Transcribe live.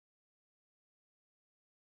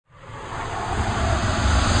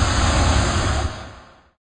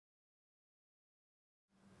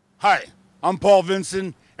Hi, I'm Paul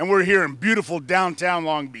Vinson, and we're here in beautiful downtown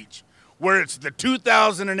Long Beach, where it's the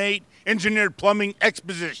 2008 Engineered Plumbing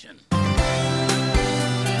Exposition.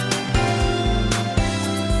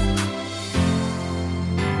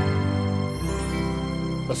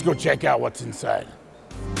 Let's go check out what's inside.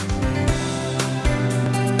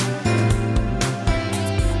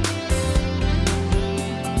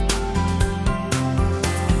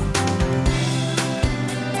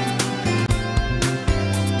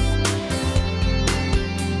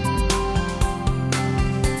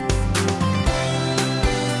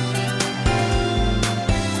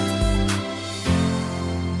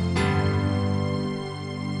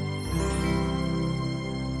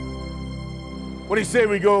 What do you say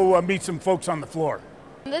we go meet some folks on the floor?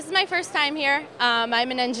 This is my first time here.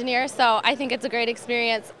 I'm an engineer, so I think it's a great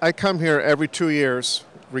experience. I come here every 2 years,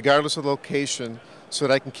 regardless of location, so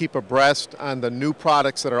that I can keep abreast on the new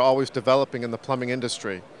products that are always developing in the plumbing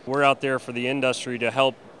industry. We're out there for the industry to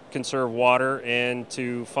help conserve water and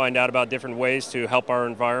to find out about different ways to help our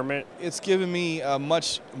environment. It's given me a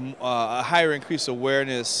much higher increased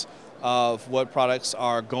awareness of what products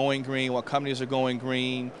are going green, what companies are going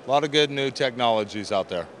green. A lot of good new technologies out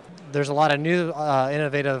there. There's a lot of new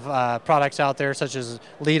innovative products out there, such as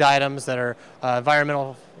lead items that are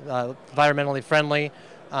environmentally friendly,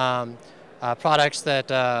 products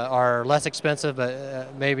that are less expensive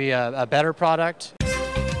but maybe a better product.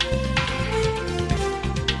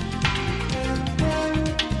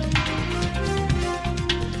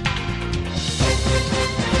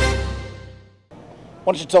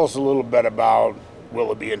 Why don't you tell us a little bit about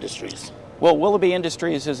Willoughby Industries? Well, Willoughby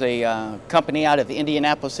Industries is a company out of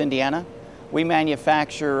Indianapolis, Indiana. We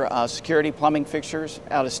manufacture security plumbing fixtures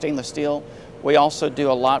out of stainless steel. We also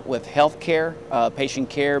do a lot with healthcare, patient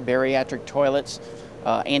care, bariatric toilets,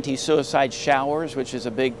 anti-suicide showers, which is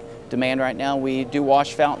a big demand right now. We do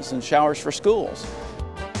wash fountains and showers for schools.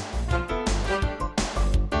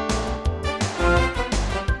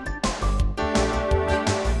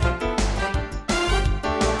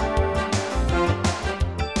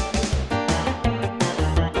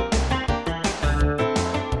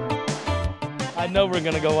 I know we're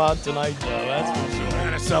gonna go out tonight, though, that's for sure. We're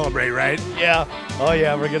gonna celebrate, right? Yeah. Oh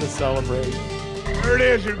yeah, we're gonna celebrate. There it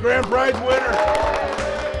is, your grand prize winner.